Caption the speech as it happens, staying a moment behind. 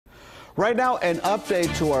Right now, an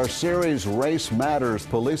update to our series Race Matters,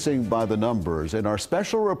 Policing by the Numbers. In our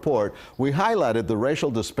special report, we highlighted the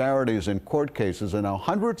racial disparities in court cases and how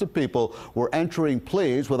hundreds of people were entering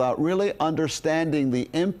pleas without really understanding the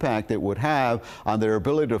impact it would have on their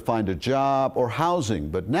ability to find a job or housing.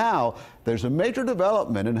 But now, there's a major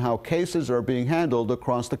development in how cases are being handled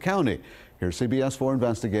across the county. Here's CBS 4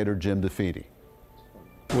 investigator Jim DeFede.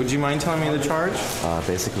 Would you mind telling me the charge?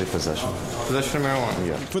 Basically possession. Possession of marijuana?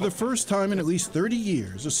 Yeah. For the first time in at least 30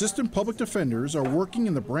 years, assistant public defenders are working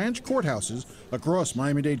in the branch courthouses across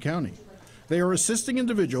Miami-Dade County. They are assisting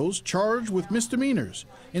individuals charged with misdemeanors,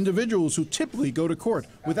 individuals who typically go to court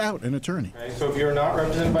without an attorney. Okay, so if you're not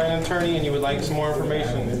represented by an attorney and you would like some more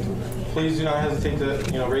information, please do not hesitate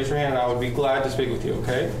to raise your hand and I would be glad to speak with you,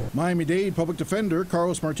 okay? Miami-Dade public defender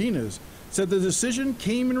Carlos Martinez said the decision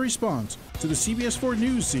came in response to the CBS 4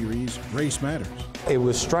 News series Race Matters. It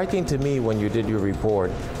was striking to me when you did your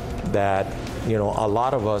report that, a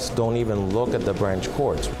lot of us don't even look at the branch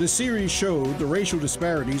courts. The series showed the racial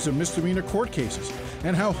disparities of misdemeanor court cases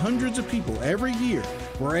and how hundreds of people every year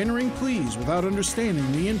were entering pleas without understanding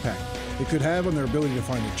the impact it could have on their ability to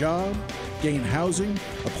find a job, gain housing,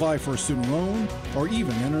 apply for a student loan, or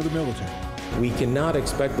even enter the military. We cannot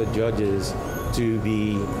expect the judges to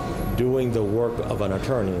be doing the work of an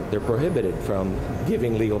attorney. They're prohibited from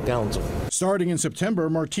giving legal counsel. Starting in September,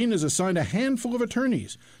 Martinez assigned a handful of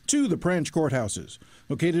attorneys to the branch courthouses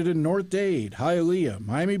located in North Dade, Hialeah,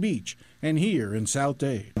 Miami Beach, and here in South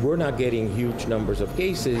Dade. We're not getting huge numbers of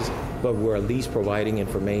cases, but we're at least providing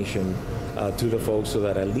information to the folks so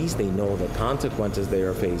that at least they know the consequences they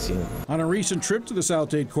are facing. On a recent trip to the South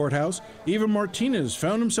Dade courthouse, even Martinez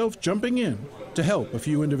found himself jumping in to help a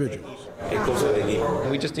few individuals.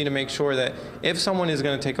 We just need to make sure that if someone is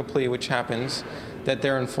going to take a plea, which happens, that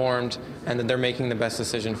they're informed and that they're making the best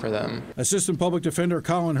decision for them. Assistant Public Defender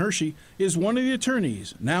Colin Hershey is one of the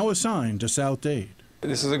attorneys now assigned to South Dade.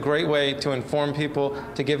 This is a great way to inform people,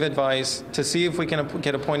 to give advice, to see if we can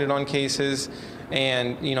get appointed on cases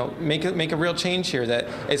and make a real change here, that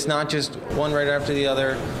it's not just one right after the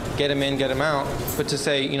other, get them in, get them out, but to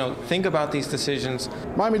say, think about these decisions.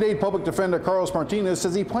 Miami-Dade Public Defender Carlos Martinez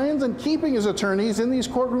says he plans on keeping his attorneys in these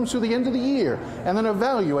courtrooms through the end of the year and then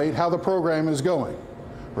evaluate how the program is going.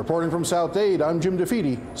 Reporting from South Dade, I'm Jim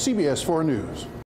DeFede, CBS 4 News.